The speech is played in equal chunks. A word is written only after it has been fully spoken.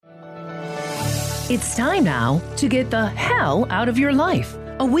It's time now to get the hell out of your life.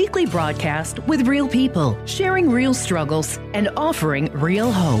 A weekly broadcast with real people, sharing real struggles and offering real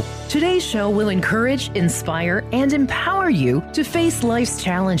hope. Today's show will encourage, inspire, and empower you to face life's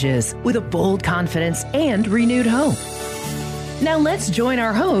challenges with a bold confidence and renewed hope. Now let's join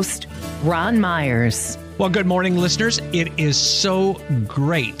our host, Ron Myers. Well, good morning, listeners. It is so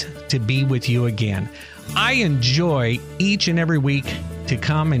great to be with you again. I enjoy each and every week to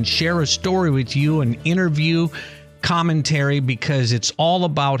come and share a story with you, an interview, commentary, because it's all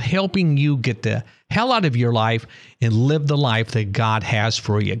about helping you get the hell out of your life and live the life that God has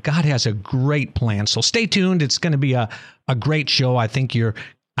for you. God has a great plan. So stay tuned. It's going to be a great show. I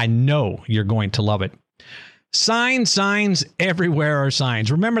know you're going to love it. Signs everywhere are signs.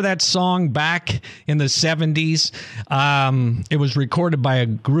 Remember that song back in the 70s? It was recorded by a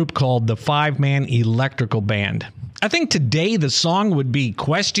group called the Five-Man Electrical Band. I think today the song would be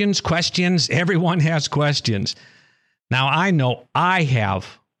questions. Everyone has questions. Now, I know I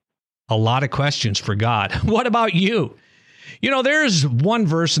have a lot of questions for God. What about you? You know, there's one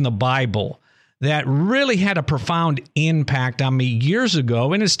verse in the Bible that really had a profound impact on me years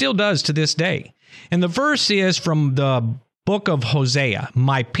ago, and it still does to this day. And the verse is from the book of Hosea.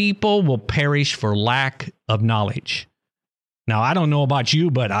 My people will perish for lack of knowledge. Now, I don't know about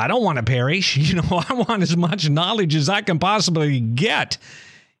you, but I don't want to perish. You know, I want as much knowledge as I can possibly get.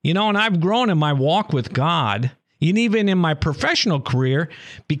 You know, and I've grown in my walk with God, and even in my professional career,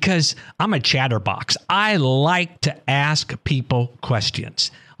 because I'm a chatterbox. I like to ask people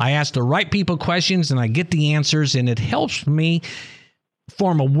questions. I ask the right people questions, and I get the answers, and it helps me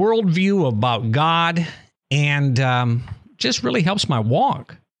form a worldview about God, and just really helps my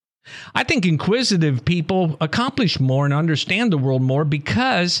walk. I think inquisitive people accomplish more and understand the world more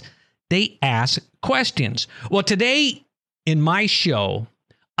because they ask questions. Well, today in my show,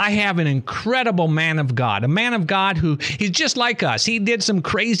 I have an incredible man of God, a man of God who he's just like us. He did some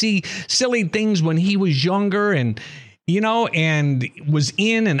crazy, silly things when he was younger and was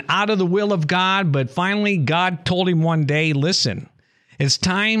in and out of the will of God. But finally, God told him one day, listen, it's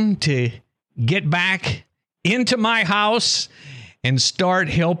time to get back into my house and start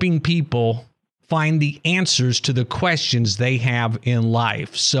helping people find the answers to the questions they have in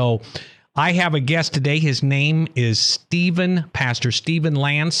life. So I have a guest today. His name is Pastor Stephen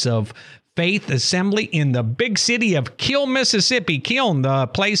Lance of Faith Assembly in the big city of Kiln, Mississippi. Kiln, the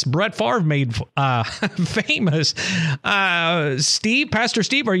place Brett Favre made famous. Pastor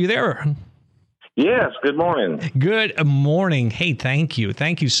Steve, are you there? Yes, good morning. Good morning. Hey, thank you.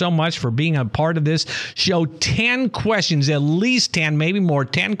 Thank you so much for being a part of this show. 10 questions, at least 10, maybe more,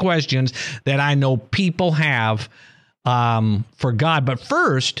 10 questions that I know people have for God. But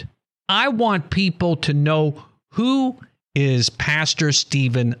first, I want people to know, who is Pastor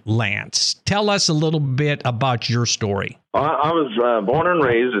Stephen Lance? Tell us a little bit about your story. I was born and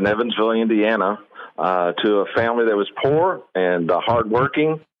raised in Evansville, Indiana, to a family that was poor and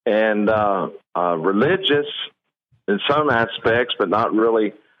hardworking and religious in some aspects, but not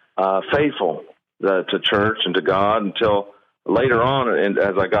really faithful to church and to God until later on. And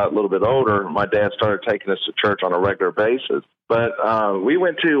as I got a little bit older, my dad started taking us to church on a regular basis. But we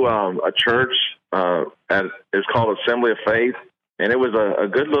went to a church, and it was called Assembly of Faith, and it was a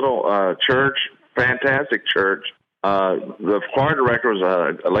good little church, fantastic church. The choir director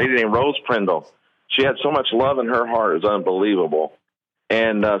was a lady named Rose Prindle. She had so much love in her heart, it was unbelievable.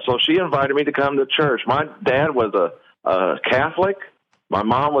 And so she invited me to come to church. My dad was a Catholic. My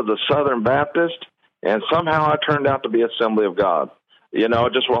mom was a Southern Baptist. And somehow I turned out to be Assembly of God. You know,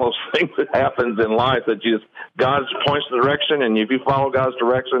 just one of those things that happens in life that God points the direction, and if you follow God's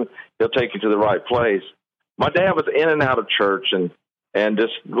direction, He'll take you to the right place. My dad was in and out of church and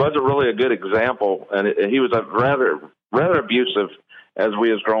just wasn't really a good example. And he was a rather abusive as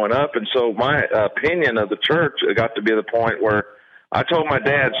we was growing up. And so my opinion of the church got to be the point where I told my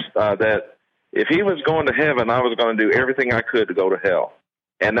dad that if he was going to heaven, I was going to do everything I could to go to hell.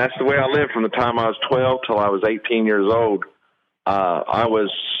 And that's the way I lived from the time I was 12 till I was 18 years old. I was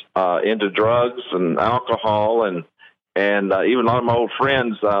into drugs and alcohol and even a lot of my old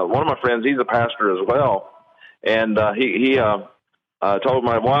friends. One of my friends, he's a pastor as well. And he told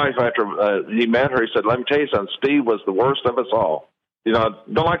my wife after he met her, he said, let me tell you something, Steve was the worst of us all. You know, I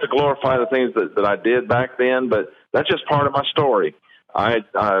don't like to glorify the things that I did back then, but that's just part of my story. I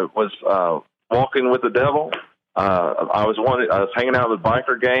was walking with the devil. I was hanging out with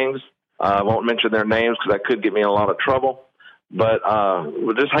biker gangs. I won't mention their names because that could get me in a lot of trouble. But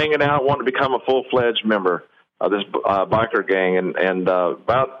we're just hanging out, wanting to become a full-fledged member of this biker gang. And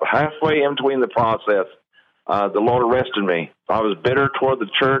about halfway in between the process, the Lord arrested me. I was bitter toward the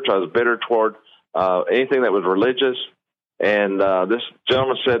church. I was bitter toward anything that was religious. And this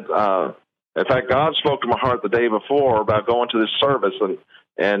gentleman said, in fact, God spoke to my heart the day before about going to this service,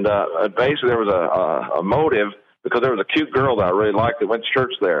 and basically there was a motive because there was a cute girl that I really liked that went to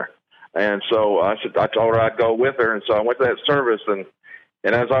church there. And so I told her I'd go with her, and so I went to that service, and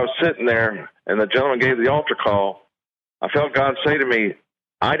as I was sitting there and the gentleman gave the altar call, I felt God say to me,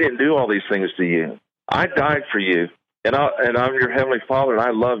 I didn't do all these things to you. I died for you, and I'm your Heavenly Father, and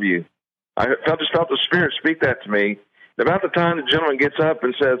I love you. I just felt the Spirit speak that to me. And about the time the gentleman gets up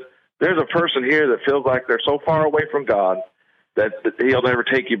and says, there's a person here that feels like they're so far away from God that he'll never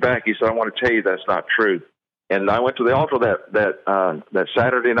take you back. He said, I want to tell you that's not true. And I went to the altar that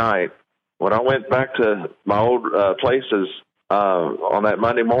Saturday night. When I went back to my old places on that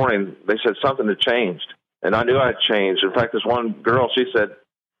Monday morning, they said something had changed. And I knew I'd changed. In fact, this one girl, she said,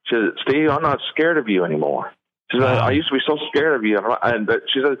 Steve, I'm not scared of you anymore. She said, I used to be so scared of you. And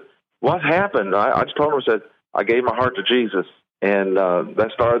she said, what happened? I just told her, I said, I gave my heart to Jesus. And that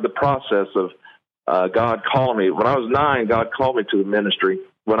started the process of God calling me. When I was 9, God called me to the ministry.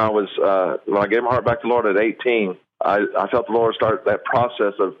 When I gave my heart back to the Lord at 18, I felt the Lord start that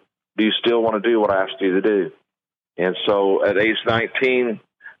process of, do you still want to do what I asked you to do? And so at age 19,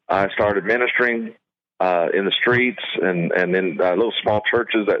 I started ministering in the streets and in little small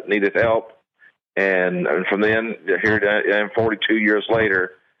churches that needed help. And from then, here I am 42 years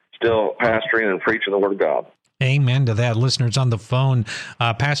later, still pastoring and preaching the Word of God. Amen to that. Listeners on the phone,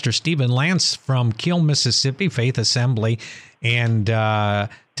 Pastor Stephen Lance from Kiel, Mississippi, Faith Assembly. And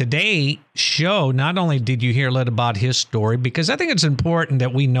today's show, not only did you hear a little about his story, because I think it's important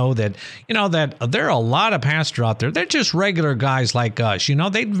that we know that, that there are a lot of pastors out there. They're just regular guys like us.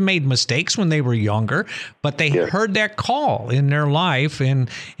 They've made mistakes when they were younger, but they heard that call in their life and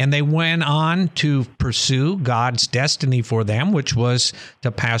they went on to pursue God's destiny for them, which was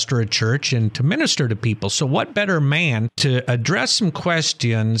to pastor a church and to minister to people. So what better man to address some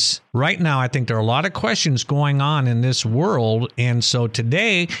questions right now? I think there are a lot of questions going on in this world. And so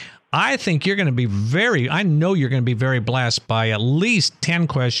today, I think you're going to be I know you're going to be very blessed by at least 10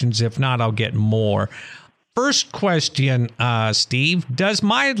 questions. If not, I'll get more. First question, Steve, does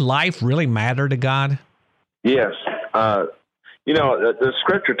my life really matter to God? Yes. The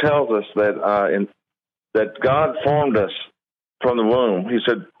scripture tells us that God formed us from the womb. He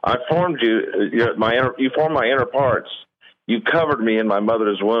said, I formed you, you formed my inner parts. You covered me in my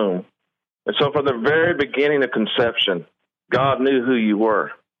mother's womb. And so from the very beginning of conception, God knew who you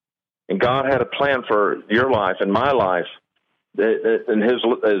were. And God had a plan for your life and my life. And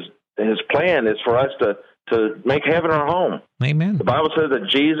his plan is for us to make heaven our home. Amen. The Bible says that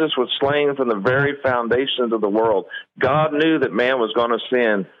Jesus was slain from the very foundations of the world. God knew that man was going to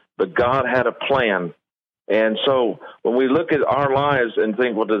sin, but God had a plan. And so when we look at our lives and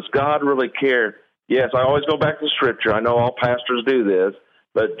think, well, does God really care? Yes, I always go back to Scripture. I know all pastors do this.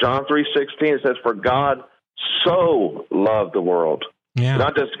 But John 3:16 says, for God so loved the world. Yeah.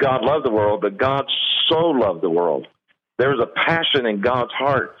 Not just God loved the world, but God so loved the world. There is a passion in God's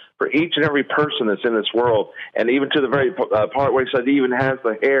heart for each and every person that's in this world, and even to the very part where he said he even has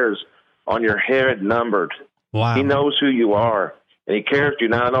the hairs on your head numbered. Wow. He knows who you are, and he cares for you.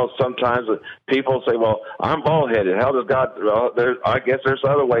 Now, I know sometimes people say, well, I'm bald-headed. How does God, I guess there's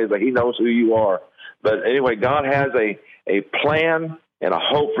other ways that he knows who you are. But anyway, God has a plan and a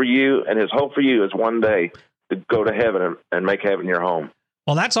hope for you, and his hope for you is one day to go to heaven and make heaven your home.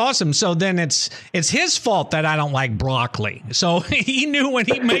 Well, that's awesome. So then it's his fault that I don't like broccoli. So he knew when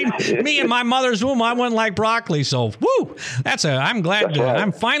he made me in my mother's womb, I wouldn't like broccoli. So, I'm glad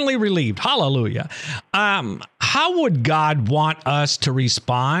I'm finally relieved. Hallelujah. How would God want us to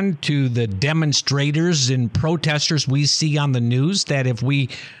respond to the demonstrators and protesters we see on the news that if we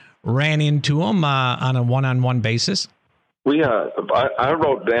ran into them on a one-on-one basis? I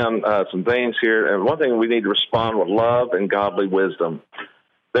wrote down some things here, and one thing we need to respond with love and godly wisdom.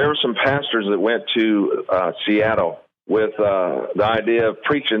 There were some pastors that went to Seattle with the idea of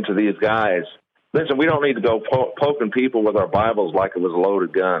preaching to these guys. Listen, we don't need to go poking people with our Bibles like it was a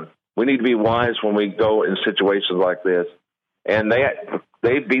loaded gun. We need to be wise when we go in situations like this. And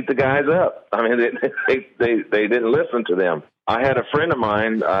they beat the guys up. I mean, they didn't listen to them. I had a friend of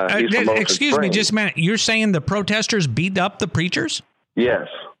mine. Excuse me, just a minute. You're saying the protesters beat up the preachers? Yes.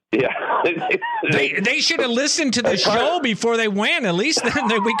 Yeah. they should have listened to the show before they went. At least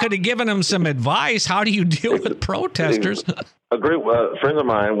then we could have given them some advice. How do you deal with protesters? A group of friends of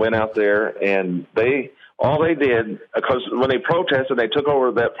mine went out there, and all they did, because when they protested, they took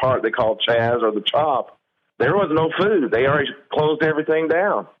over that part they called Chaz or the Chop. There was no food. They already closed everything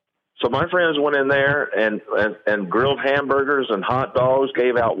down. So my friends went in there and grilled hamburgers and hot dogs,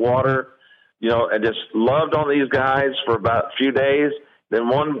 gave out water. and just loved on these guys for about a few days. Then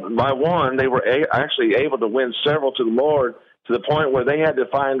one by one, they were actually able to win several to the Lord, to the point where they had to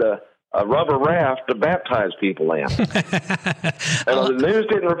find a rubber raft to baptize people in. And the news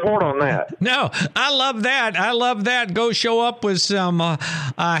didn't report on that. No, I love that. I love that. Go show up with some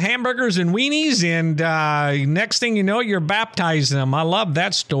hamburgers and weenies, and next thing you know, you're baptizing them. I love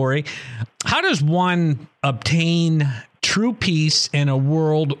that story. How does one obtain true peace in a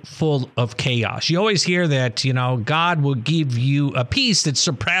world full of chaos? You always hear that, God will give you a peace that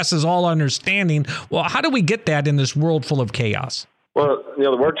surpasses all understanding. Well, how do we get that in this world full of chaos? Well,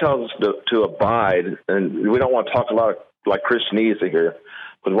 the Word tells us to abide, and we don't want to talk a lot like Christianese here,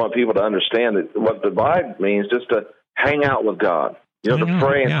 but we want people to understand that what abide means just to hang out with God, to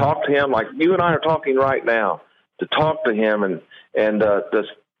pray and talk to Him like you and I are talking right now, to talk to Him and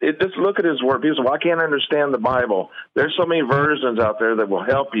just look at His Word. People say, well, I can't understand the Bible. There's so many versions out there that will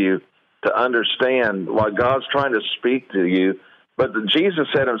help you to understand what God's trying to speak to you. But Jesus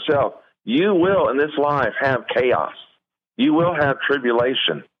said Himself, you will in this life have chaos. You will have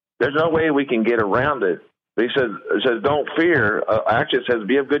tribulation. There's no way we can get around it. But He says, don't fear. Actually, it says,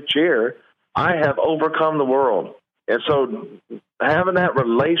 be of good cheer. I have overcome the world. And so having that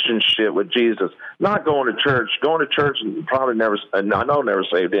relationship with Jesus, not going to church probably never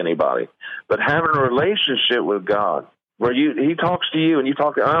saved anybody, but having a relationship with God where He talks to you and you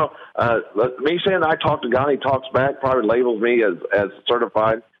talk to, me saying I talk to God, He talks back, probably labels me as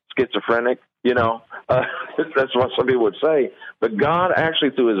certified schizophrenic. That's what some people would say. But God,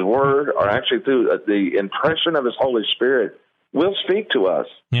 actually through His Word, or actually through the impression of His Holy Spirit, will speak to us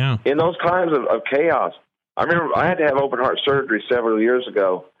in those times of chaos. I remember I had to have open heart surgery several years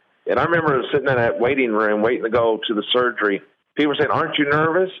ago, and I remember sitting in that waiting room waiting to go to the surgery. People were saying, aren't you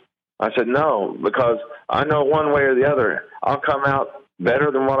nervous? I said, no, because I know one way or the other, I'll come out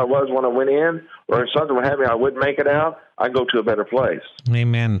better than what I was when I went in, or if something would happen I wouldn't make it out, I'd go to a better place.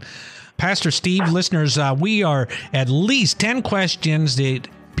 Amen. Pastor Steve, listeners, we are at least 10 questions that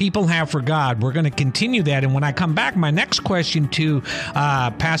people have for God. We're going to continue that. And when I come back, my next question to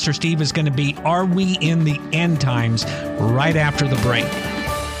Pastor Steve is going to be, are we in the end times? Right after the break.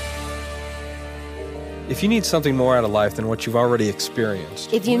 If you need something more out of life than what you've already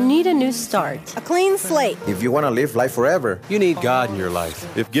experienced. If you need a new start, a clean slate. If you want to live life forever. You need God in your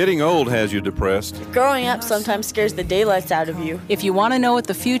life. If getting old has you depressed. Growing up sometimes scares the daylights out of you. If you want to know what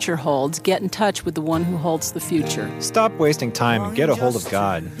the future holds, get in touch with the one who holds the future. Stop wasting time and get a hold of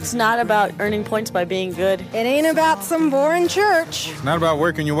God. It's not about earning points by being good. It ain't about some boring church. It's not about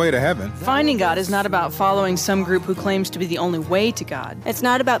working your way to heaven. Finding God is not about following some group who claims to be the only way to God. It's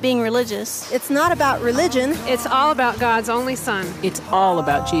not about being religious. It's not about religion. It's all about God's only Son. It's all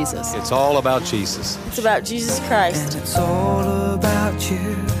about Jesus. It's all about Jesus. It's about Jesus Christ. And it's all about you.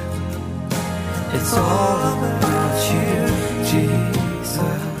 It's all about you,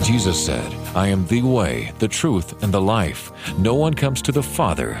 Jesus. Jesus said, I am the way, the truth, and the life. No one comes to the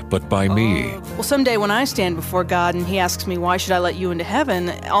Father but by me. Well, someday when I stand before God and He asks me, why should I let you into heaven?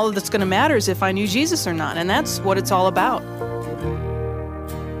 All that's going to matter is if I knew Jesus or not. And that's what it's all about.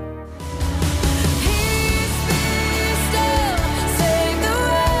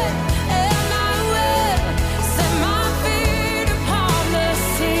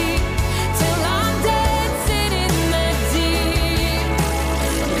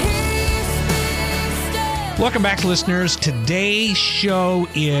 Welcome back, listeners. Today's show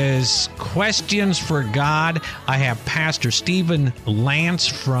is Questions for God. I have Pastor Stephen Lance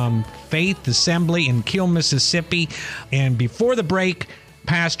from Faith Assembly in Kill, Mississippi. And before the break,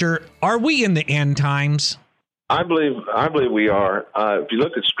 Pastor, are we in the end times? I believe we are. If you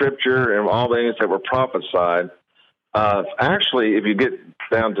look at Scripture and all the things that were prophesied, actually, if you get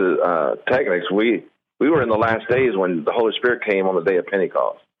down to techniques, we were in the last days when the Holy Spirit came on the day of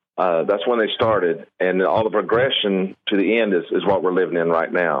Pentecost. That's when they started, and all the progression to the end is what we're living in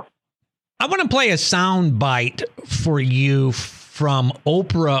right now. I want to play a sound bite for you from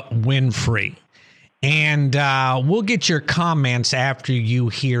Oprah Winfrey, and we'll get your comments after you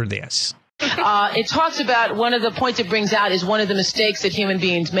hear this. It talks about, one of the points it brings out is one of the mistakes that human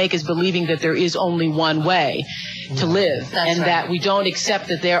beings make is believing that there is only one way to live. That's right. That we don't accept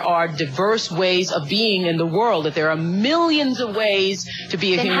that there are diverse ways of being in the world, that there are millions of ways to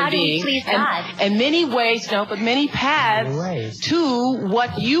be a human being. Please God? And many ways, but many paths to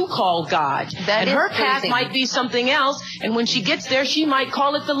what you call God. That and is her path pleasing. might be something else, and when she gets there, she might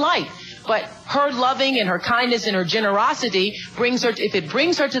call it the light. But her loving and her kindness and her generosity brings her, if it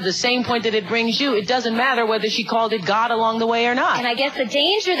brings her to the same point that it brings you, it doesn't matter whether she called it God along the way or not. And I guess the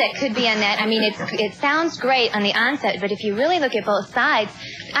danger that could be in that, I mean, it sounds great on the onset, but if you really look at both sides,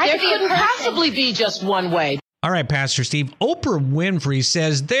 there couldn't possibly be just one way. All right, Pastor Steve, Oprah Winfrey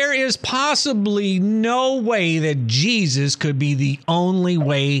says there is possibly no way that Jesus could be the only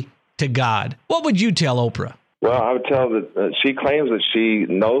way to God. What would you tell Oprah? Well, I would tell that she claims that she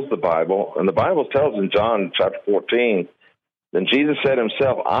knows the Bible, and the Bible tells in John chapter 14, then Jesus said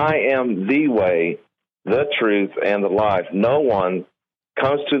himself, I am the way, the truth, and the life. No one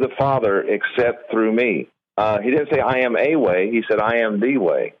comes to the Father except through me. He didn't say I am a way. He said I am the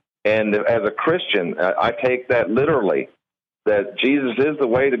way. And as a Christian, I take that literally, that Jesus is the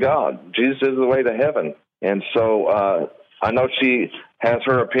way to God. Jesus is the way to heaven. And so I know she has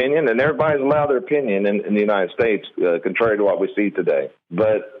her opinion, and everybody's allowed their opinion in the United States, contrary to what we see today.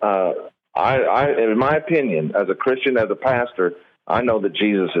 But I, in my opinion, as a Christian, as a pastor, I know that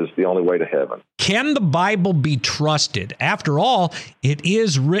Jesus is the only way to heaven. Can the Bible be trusted? After all, it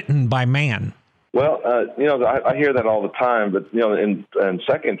is written by man. Well, I hear that all the time, but, in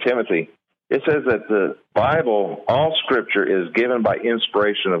 2 Timothy, it says that the Bible, all Scripture, is given by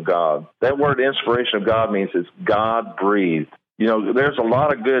inspiration of God. That word inspiration of God means it's God-breathed. There's a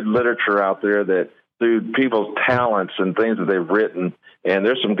lot of good literature out there that through people's talents and things that they've written, and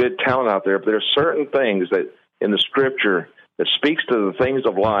there's some good talent out there, but there's certain things that in the Scripture that speaks to the things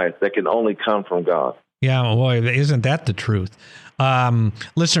of life that can only come from God. Yeah, boy, isn't that the truth?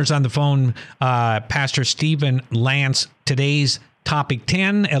 Listeners on the phone, Pastor Stephen Lance, today's topic,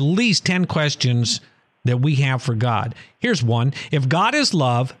 at least 10 questions that we have for God. Here's one. If God is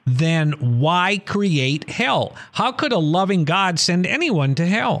love, then why create hell? How could a loving God send anyone to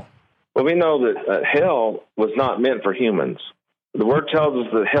hell? Well, we know that hell was not meant for humans. The Word tells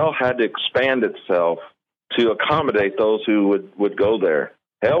us that hell had to expand itself to accommodate those who would go there.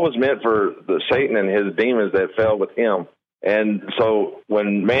 Hell was meant for Satan and his demons that fell with him. And so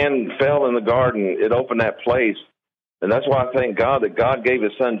when man fell in the garden, it opened that place. And that's why I thank God that God gave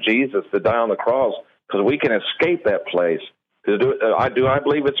his son Jesus to die on the cross, because we can escape that place. Do I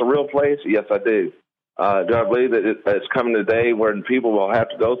believe it's a real place? Yes, I do. Do I believe that it's coming a day when people will have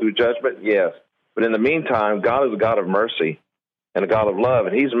to go through judgment? Yes. But in the meantime, God is a God of mercy and a God of love,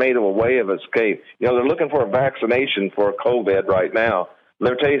 and he's made a way of escape. They're looking for a vaccination for COVID right now.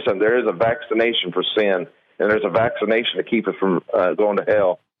 Let me tell you something. There is a vaccination for sin, and there's a vaccination to keep us from going to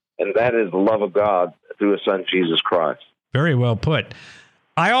hell, and that is the love of God through his son, Jesus Christ. Very well put.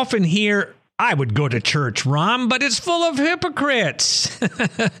 I often hear, I would go to church, Ron, but it's full of hypocrites.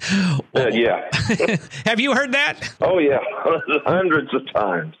 Yeah. Have you heard that? Oh, yeah. Hundreds of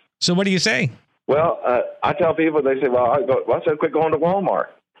times. So what do you say? Well, I tell people, they say, I said, quit going to Walmart.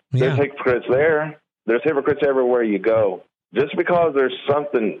 Yeah. There's hypocrites there. There's hypocrites everywhere you go. Just because there's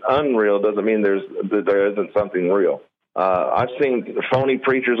something unreal doesn't mean there isn't something real. I've seen phony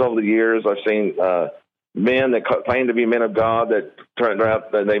preachers over the years. I've seen men that claim to be men of God that turned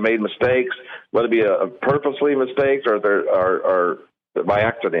out that they made mistakes, whether it be a purposely mistakes or by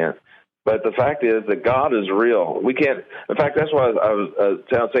accident. But the fact is that God is real. We can't. In fact, that's what I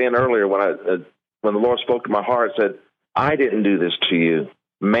was saying earlier when the Lord spoke to my heart. Said, "I didn't do this to you.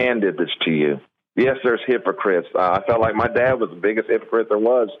 Man did this to you." Yes, there's hypocrites. I felt like my dad was the biggest hypocrite there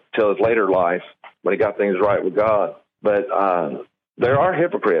was till his later life when he got things right with God. But there are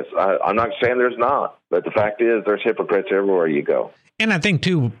hypocrites. I'm not saying there's not, but the fact is there's hypocrites everywhere you go. And I think,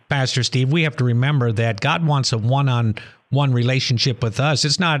 too, Pastor Steve, we have to remember that God wants a one-on-one relationship with us.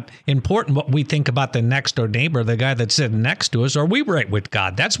 It's not important what we think about the next door neighbor, the guy that's sitting next to us. Are we right with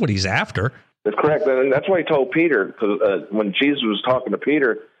God? That's what he's after. That's correct. And that's why he told Peter, because when Jesus was talking to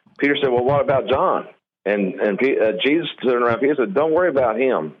Peter, Peter said, well, what about John? And Jesus turned around and said, don't worry about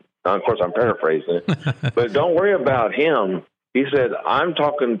him. Now, of course, I'm paraphrasing it. But don't worry about him. He said, I'm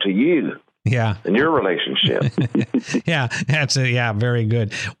talking to you. Yeah. In your relationship. Yeah, very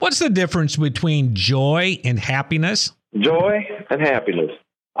good. What's the difference between joy and happiness? Joy and happiness.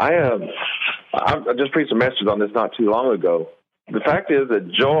 I just preached a message on this not too long ago. The fact is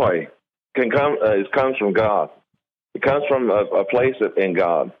that joy comes from God. It comes from a place in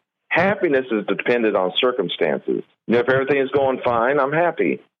God. Happiness is dependent on circumstances. If everything is going fine, I'm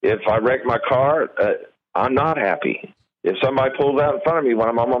happy. If I wreck my car, I'm not happy. If somebody pulls out in front of me when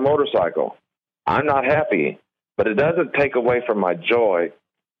I'm on my motorcycle, I'm not happy. But it doesn't take away from my joy.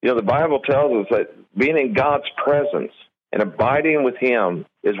 The Bible tells us that being in God's presence and abiding with him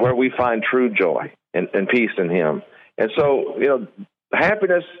is where we find true joy and peace in him. And so,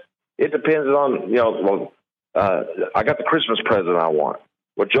 happiness, it depends on, I got the Christmas present I want.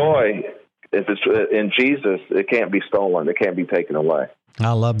 Well, joy if it's in Jesus, it can't be stolen. It can't be taken away.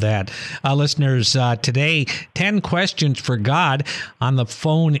 I love that. Listeners, today, 10 questions for God. On the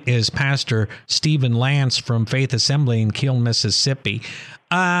phone is Pastor Stephen Lance from Faith Assembly in Kiel, Mississippi.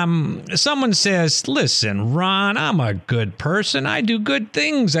 Someone says, listen, Ron, I'm a good person. I do good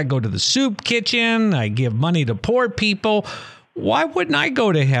things. I go to the soup kitchen. I give money to poor people. Why wouldn't I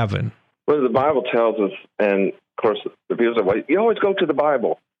go to heaven? Well, the Bible tells us, and of course, the people say, well, you always go to the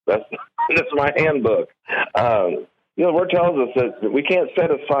Bible. That's my handbook. The Word tells us that we can't set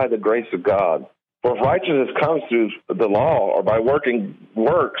aside the grace of God. For if righteousness comes through the law or by working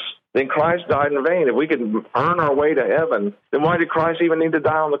works, then Christ died in vain. If we could earn our way to heaven, then why did Christ even need to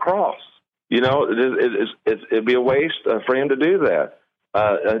die on the cross? It'd be a waste for him to do that.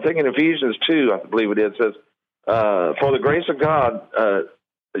 I think in Ephesians 2, I believe it says, for the grace of God,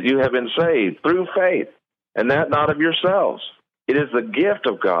 you have been saved through faith, and that not of yourselves. It is the gift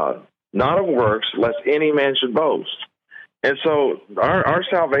of God, not of works, lest any man should boast. And so our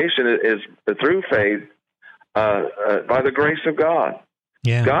salvation is through faith by the grace of God.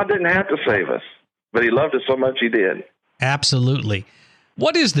 Yeah. God didn't have to save us, but he loved us so much he did. Absolutely.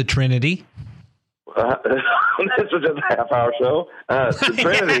 What is the Trinity? This is just a half-hour show. The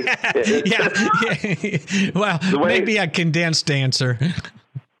Trinity. Well, maybe a condensed answer.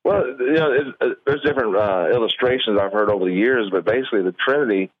 Well, there's different illustrations I've heard over the years, but basically the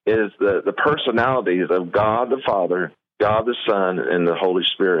Trinity is the personalities of God the Father, God the Son, and the Holy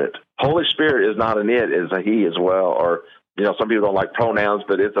Spirit. Holy Spirit is not an it, it's a he as well. Or, some people don't like pronouns,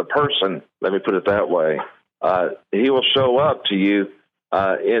 but it's a person. Let me put it that way. He will show up to you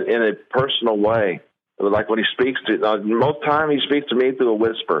in a personal way. Like when he speaks to most time he speaks to me through a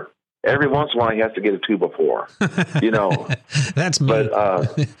whisper. Every once in a while he has to get a 2x4. That's me.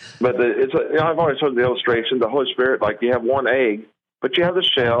 But I've always heard the illustration. The Holy Spirit, like you have one egg, but you have the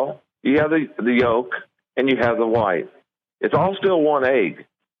shell, you have the yolk, and you have the white. It's all still one egg,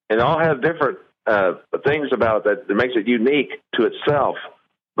 and it all has different things about it that makes it unique to itself.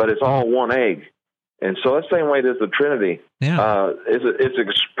 But it's all one egg. And so that's the same way it is the Trinity. Yeah. It's an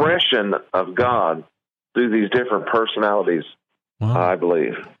expression of God through these different personalities, I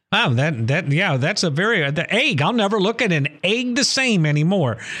believe. Wow, that's the egg. I'll never look at an egg the same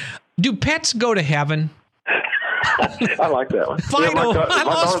anymore. Do pets go to heaven? I like that one. Fido, I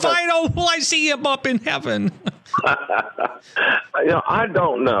lost Fido. Will I see him up in heaven? I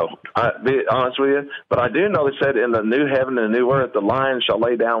don't know. I'll be honest with you, but I do know they said in the new heaven and the new earth, the lion shall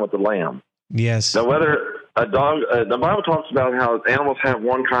lay down with the lamb. Yes. Now, whether a dog, the Bible talks about how animals have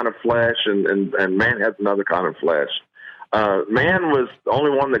one kind of flesh and man has another kind of flesh. Man was the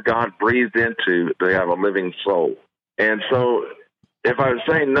only one that God breathed into to have a living soul. And so if I was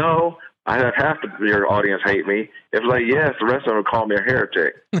saying no, I'd have half of your audience hate me. If I say yes, the rest of them would call me a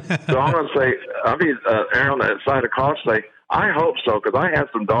heretic. So I'm going to say, I'll be on the side of the cross say, I hope so, because I had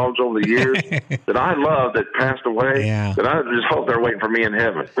some dogs over the years that I loved that passed away. Yeah. That I just hope they're waiting for me in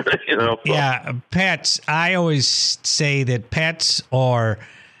heaven. So. Yeah, pets. I always say that pets are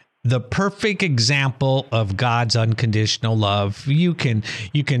the perfect example of God's unconditional love. You can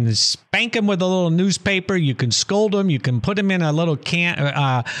spank them with a little newspaper. You can scold them. You can put them in a little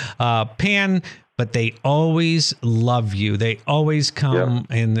pen. But they always love you. They always come,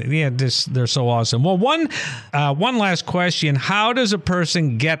 and they're so awesome. Well, one last question: how does a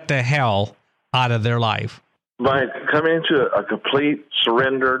person get the hell out of their life? By coming into a complete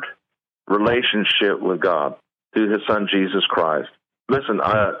surrendered relationship with God through His Son Jesus Christ. Listen,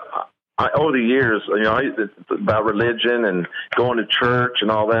 I over the years, about religion and going to church and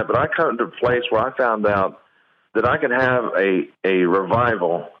all that, but I come to a place where I found out that I can have a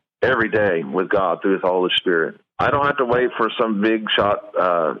revival every day with God through His Holy Spirit. I don't have to wait for some big shot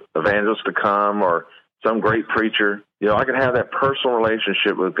evangelist to come or some great preacher. I can have that personal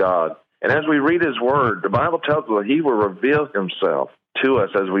relationship with God. And as we read His Word, the Bible tells us that He will reveal Himself to us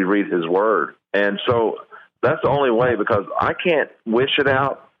as we read His Word. And so that's the only way, because I can't wish it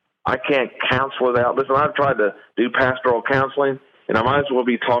out. I can't counsel it out. Listen, I've tried to do pastoral counseling, and I might as well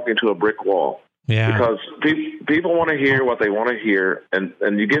be talking to a brick wall. Yeah. Because people want to hear what they want to hear, and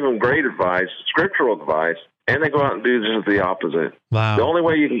you give them great advice, scriptural advice, and they go out and do just the opposite. Wow. The only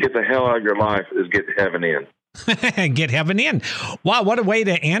way you can get the hell out of your life is get heaven in. Get heaven in. Wow, what a way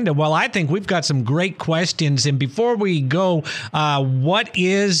to end it. Well, I think we've got some great questions. And before we go, what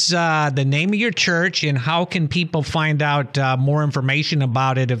is the name of your church, and how can people find out more information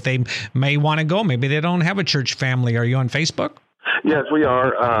about it if they may want to go? Maybe they don't have a church family. Are you on Facebook? Yes, we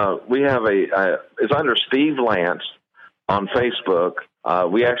are. We have it's under Steve Lance on Facebook.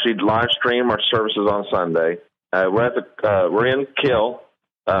 We actually live stream our services on Sunday. We're in Kiel,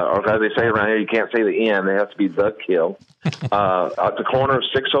 or as they say around here, you can't say the N. They have to be the kill. At the corner of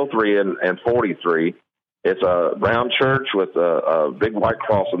 603 and 43. It's a round church with a big white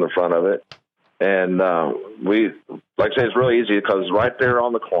cross in the front of it. And we, like I say, it's really easy because it's right there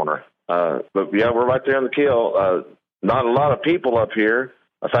on the corner. But, yeah, we're right there on the kill. Not a lot of people up here.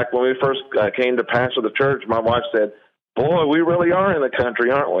 In fact, when we first came to pastor the church, my wife said, boy, we really are in the country,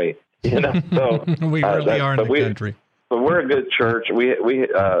 aren't we? You know, so we really are in the country. But we're a good church. We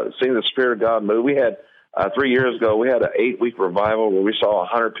seen the Spirit of God move. We had 3 years ago, we had an 8-week revival where we saw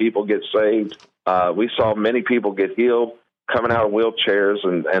 100 people get saved. We saw many people get healed coming out of wheelchairs.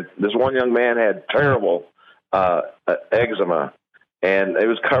 And this one young man had terrible eczema, and it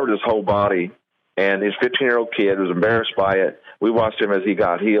was covered his whole body. And his 15-year-old kid was embarrassed by it. We watched him as he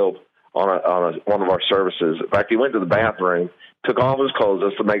got healed on one of our services. In fact, he went to the bathroom, took all of his clothes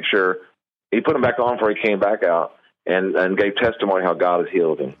just to make sure. He put them back on before he came back out and gave testimony how God has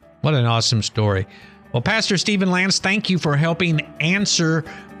healed him. What an awesome story. Well, Pastor Stephen Lance, thank you for helping answer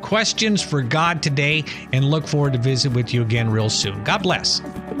questions for God today, and look forward to visit with you again real soon. God bless.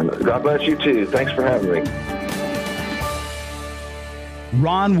 God bless you too. Thanks for having me.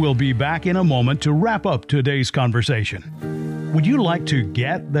 Ron will be back in a moment to wrap up today's conversation. Would you like to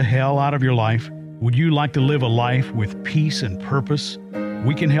get the hell out of your life? Would you like to live a life with peace and purpose?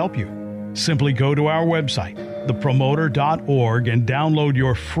 We can help you. Simply go to our website, thepromoter.org, and download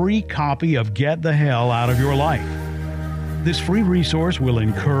your free copy of Get the Hell Out of Your Life. This free resource will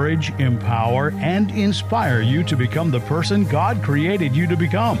encourage, empower, and inspire you to become the person God created you to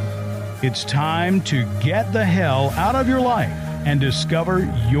become. It's time to get the hell out of your life and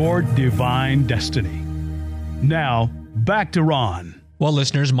discover your divine destiny. Now, back to Ron. Well,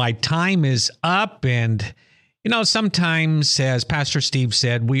 listeners, my time is up, and sometimes, as Pastor Steve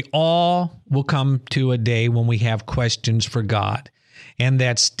said, we all will come to a day when we have questions for God. And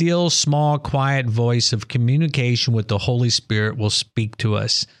that still, small, quiet voice of communication with the Holy Spirit will speak to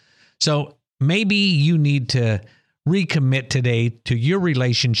us. So maybe you need to recommit today to your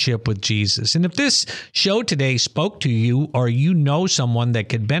relationship with Jesus. And if this show today spoke to you, or you know someone that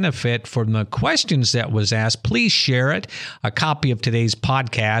could benefit from the questions that was asked, please share it. A copy of today's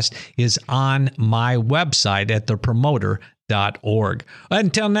podcast is on my website at thepromoter.org.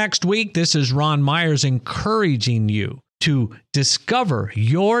 Until next week, this is Ron Myers encouraging you to discover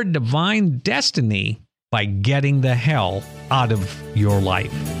your divine destiny by getting the hell out of your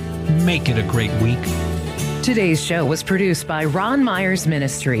life. Make it a great week. Today's show was produced by Ron Myers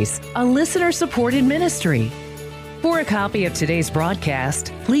Ministries, a listener-supported ministry. For a copy of today's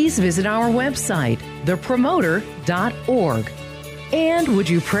broadcast, please visit our website, thepromoter.org. And would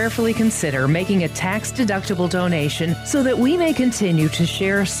you prayerfully consider making a tax-deductible donation so that we may continue to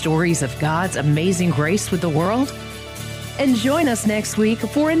share stories of God's amazing grace with the world? And join us next week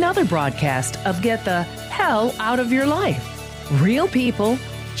for another broadcast of Get the Hell Out of Your Life. Real people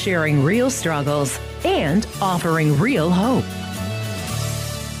sharing real struggles and offering real hope.